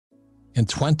in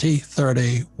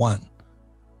 2031,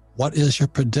 what is your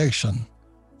prediction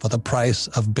for the price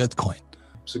of Bitcoin?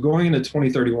 So going into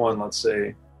 2031, let's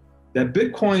say that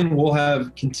Bitcoin will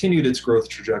have continued its growth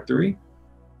trajectory.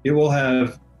 It will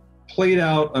have played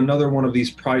out another one of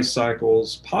these price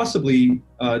cycles. Possibly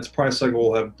its price cycle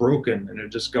will have broken and it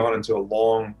just gone into a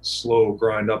long, slow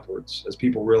grind upwards as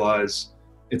people realize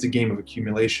it's a game of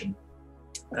accumulation.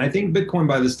 And I think Bitcoin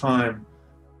by this time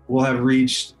will have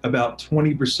reached about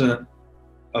 20%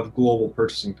 of global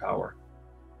purchasing power.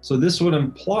 So this would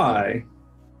imply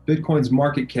Bitcoin's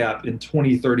market cap in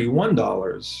 2031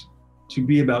 dollars to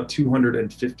be about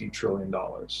 $250 trillion.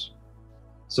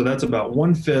 So that's about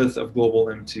 1/5 of global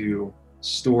M2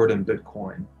 stored in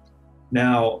Bitcoin.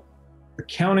 Now,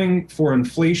 accounting for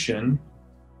inflation,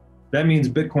 that means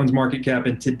Bitcoin's market cap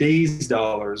in today's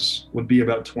dollars would be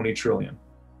about 20 trillion.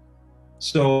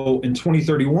 So in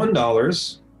 2031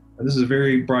 dollars, and this is a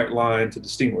very bright line to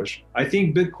distinguish, I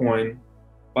think Bitcoin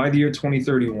by the year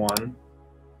 2031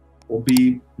 will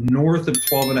be north of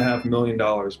 $12.5 million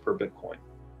per Bitcoin.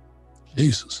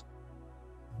 Jesus.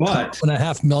 But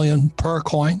 $12.5 million per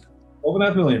coin?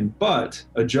 $12.5 million, but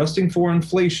adjusting for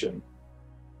inflation,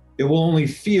 it will only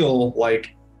feel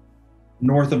like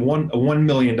north of $1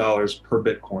 million per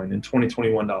Bitcoin in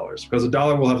 2021 dollars, because the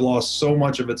dollar will have lost so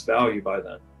much of its value by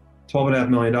then. $12.5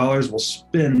 million will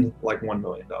spend like $1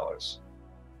 million.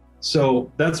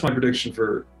 So that's my prediction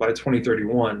for by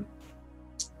 2031.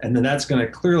 And then that's going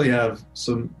to clearly have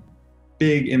some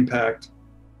big impact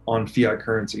on fiat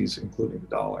currencies, including the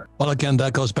dollar. Well, again,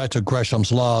 that goes back to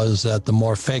Gresham's law, is that the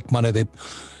more fake money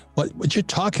what you're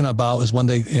talking about is when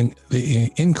they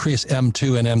increase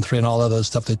M2 and M3 and all other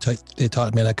stuff they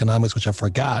taught me in economics, which I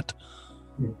forgot.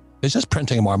 It's just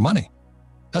printing more money.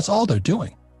 That's all they're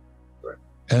doing. Right.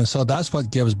 And so that's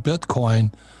what gives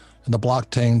Bitcoin and the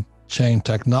blockchain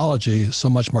technology so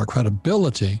much more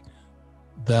credibility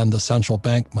than the central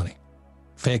bank money,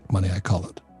 fake money, I call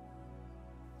it.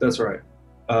 That's right.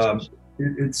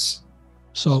 It's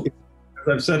so, as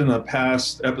I've said in a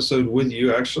past episode with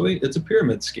you, actually, it's a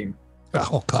pyramid scheme.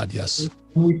 Oh God, yes.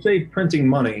 When we say printing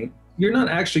money, you're not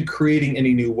actually creating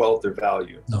any new wealth or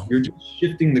value. No. You're just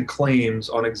shifting the claims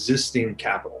on existing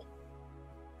capital.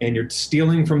 And you're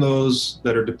stealing from those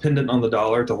that are dependent on the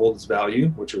dollar to hold its value,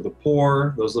 which are the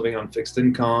poor, those living on fixed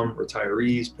income,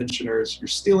 retirees, pensioners. You're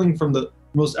stealing from the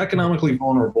most economically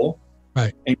vulnerable,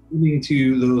 right, and giving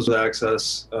to those with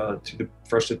access to the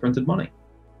freshly printed money.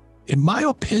 In my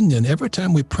opinion, every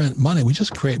time we print money, we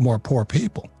just create more poor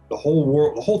people. The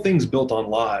whole thing's built on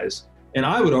lies. And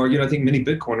I would argue, and I think many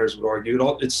Bitcoiners would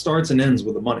argue, it starts and ends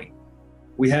with the money.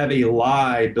 We have a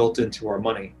lie built into our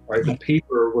money, right? The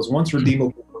paper was once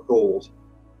redeemable for gold.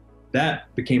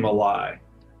 That became a lie.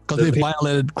 Because we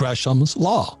violated Gresham's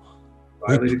law.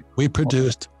 We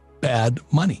produced bad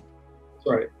money.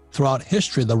 That's right. Throughout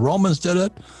history, the Romans did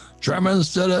it,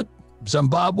 Germans did it,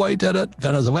 Zimbabwe did it,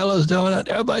 Venezuela's doing it,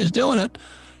 everybody's doing it.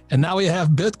 And now we have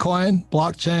Bitcoin,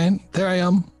 blockchain,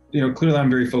 Ethereum. Clearly I'm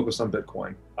very focused on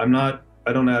Bitcoin.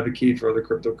 I don't advocate for other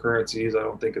cryptocurrencies. I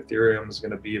don't think Ethereum is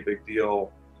going to be a big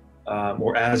deal,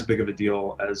 or as big of a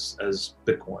deal as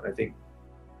Bitcoin. I think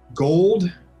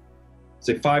gold, it's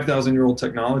a 5,000-year-old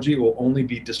technology, will only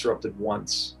be disrupted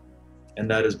once, and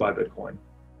that is by Bitcoin.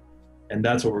 And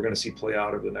that's what we're going to see play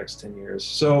out over the next 10 years.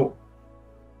 So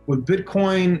with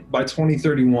Bitcoin by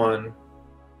 2031,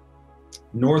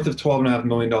 north of $12.5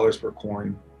 million per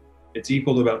coin, it's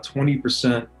equal to about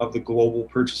 20% of the global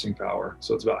purchasing power.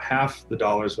 So it's about half the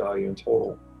dollar's value in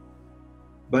total.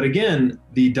 But again,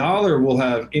 the dollar will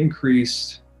have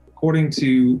increased according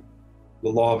to the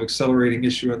law of accelerating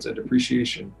issuance and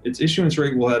depreciation. Its issuance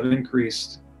rate will have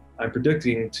increased, I'm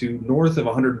predicting, to north of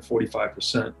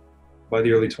 145% by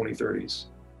the early 2030s.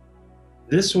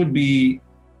 This would be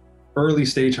early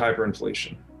stage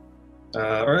hyperinflation.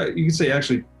 Or you could say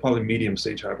actually probably medium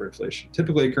stage hyperinflation.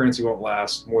 Typically a currency won't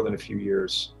last more than a few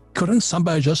years. Couldn't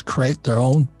somebody just create their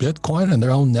own Bitcoin and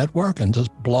their own network and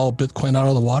just blow Bitcoin out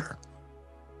of the water?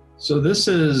 So this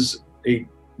is a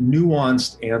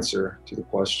nuanced answer to the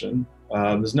question.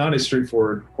 It's not a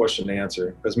straightforward question to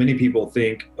answer, because many people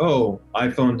think, oh,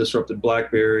 iPhone disrupted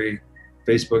BlackBerry,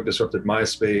 Facebook disrupted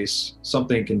MySpace,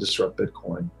 something can disrupt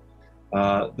Bitcoin.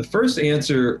 The first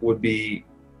answer would be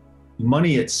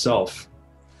money itself.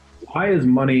 Why is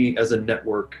money as a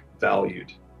network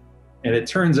valued? And it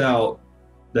turns out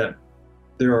that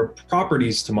there are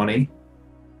properties to money: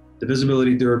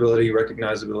 divisibility, durability,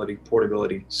 recognizability,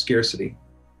 portability, scarcity.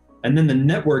 And then the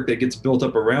network that gets built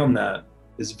up around that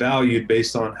is valued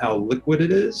based on how liquid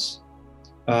it is,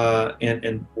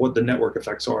 and what the network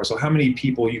effects are. So how many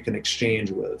people you can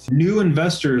exchange with. New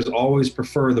investors always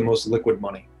prefer the most liquid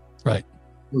money. Right.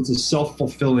 It's a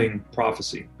self-fulfilling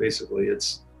prophecy, basically.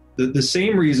 It's the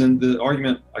same reason, the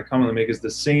argument I commonly make is the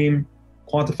same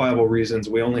quantifiable reasons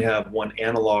we only have one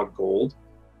analog gold.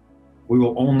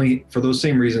 For those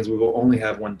same reasons, we will only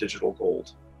have one digital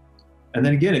gold. And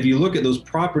then again, if you look at those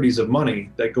properties of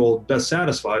money that gold best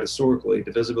satisfied historically,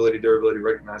 divisibility, durability,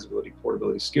 recognizability,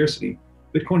 portability, scarcity,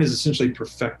 Bitcoin has essentially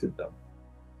perfected them.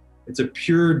 It's a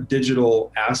pure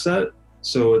digital asset,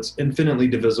 so it's infinitely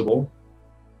divisible.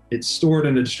 It's stored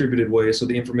in a distributed way, so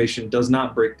the information does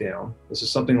not break down. This is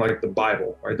something like the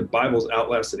Bible, right? The Bible's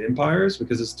outlasted empires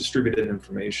because it's distributed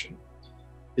information.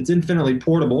 It's infinitely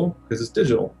portable because it's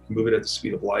digital. You can move it at the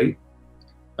speed of light.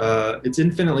 It's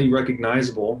infinitely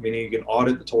recognizable, meaning you can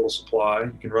audit the total supply,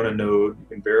 you can run a node, you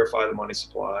can verify the money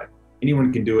supply.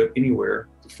 Anyone can do it anywhere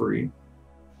for free.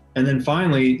 And then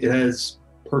finally, it has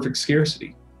perfect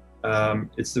scarcity.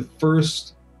 It's the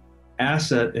first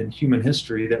asset in human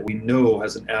history that we know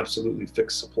has an absolutely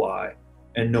fixed supply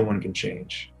and no one can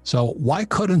change. So why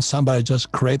couldn't somebody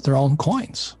just create their own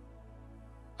coins?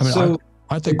 I mean,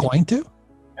 aren't they going to?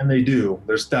 And they do.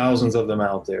 There's thousands of them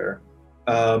out there.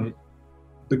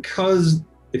 Because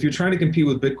if you're trying to compete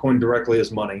with Bitcoin directly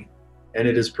as money, and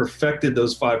it has perfected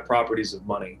those 5 properties of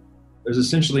money, there's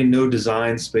essentially no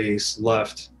design space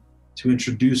left to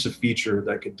introduce a feature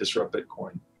that could disrupt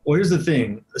Bitcoin. Well, here's the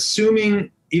thing. Assuming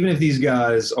even if these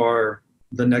guys are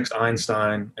the next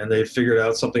Einstein and they've figured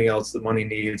out something else that money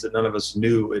needs that none of us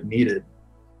knew it needed,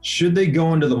 should they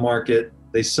go into the market,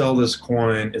 they sell this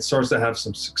coin, it starts to have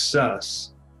some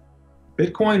success,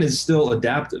 Bitcoin is still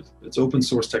adaptive. It's open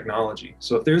source technology.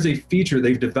 So if there's a feature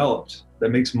they've developed that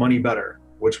makes money better,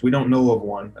 which we don't know of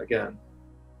one, again,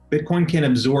 Bitcoin can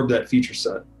absorb that feature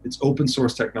set. It's open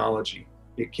source technology.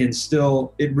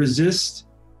 It resists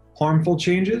harmful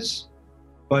changes,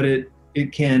 but it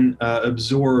can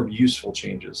absorb useful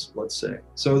changes, let's say.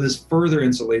 So this further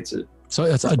insulates it. So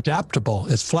it's adaptable,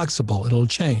 it's flexible, it'll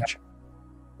change.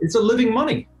 It's a living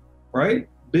money, right?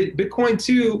 Bitcoin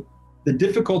too, the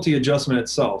difficulty adjustment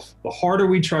itself, the harder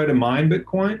we try to mine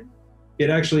Bitcoin, it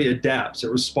actually adapts, it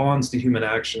responds to human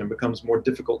action and becomes more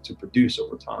difficult to produce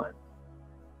over time.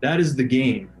 That is the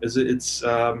game. It's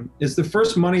the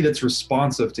first money that's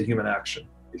responsive to human action.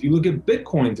 If you look at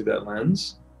Bitcoin through that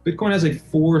lens, Bitcoin has a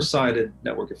 4-sided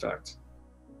network effect.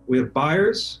 We have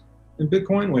buyers in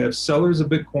Bitcoin, we have sellers of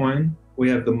Bitcoin, we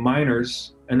have the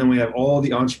miners, and then we have all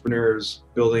the entrepreneurs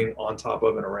building on top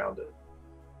of and around it.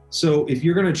 So if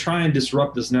you're going to try and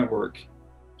disrupt this network,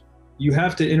 you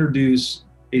have to introduce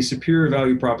a superior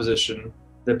value proposition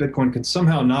that Bitcoin can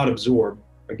somehow not absorb.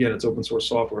 Again, it's open source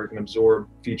software, it can absorb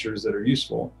features that are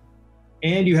useful.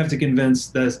 And you have to convince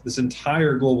this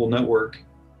entire global network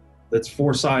that's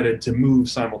 4-sided to move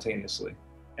simultaneously.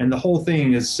 And the whole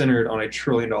thing is centered on a $1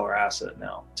 trillion asset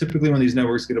now. Typically when these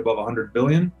networks get above 100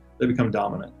 billion, they become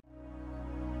dominant.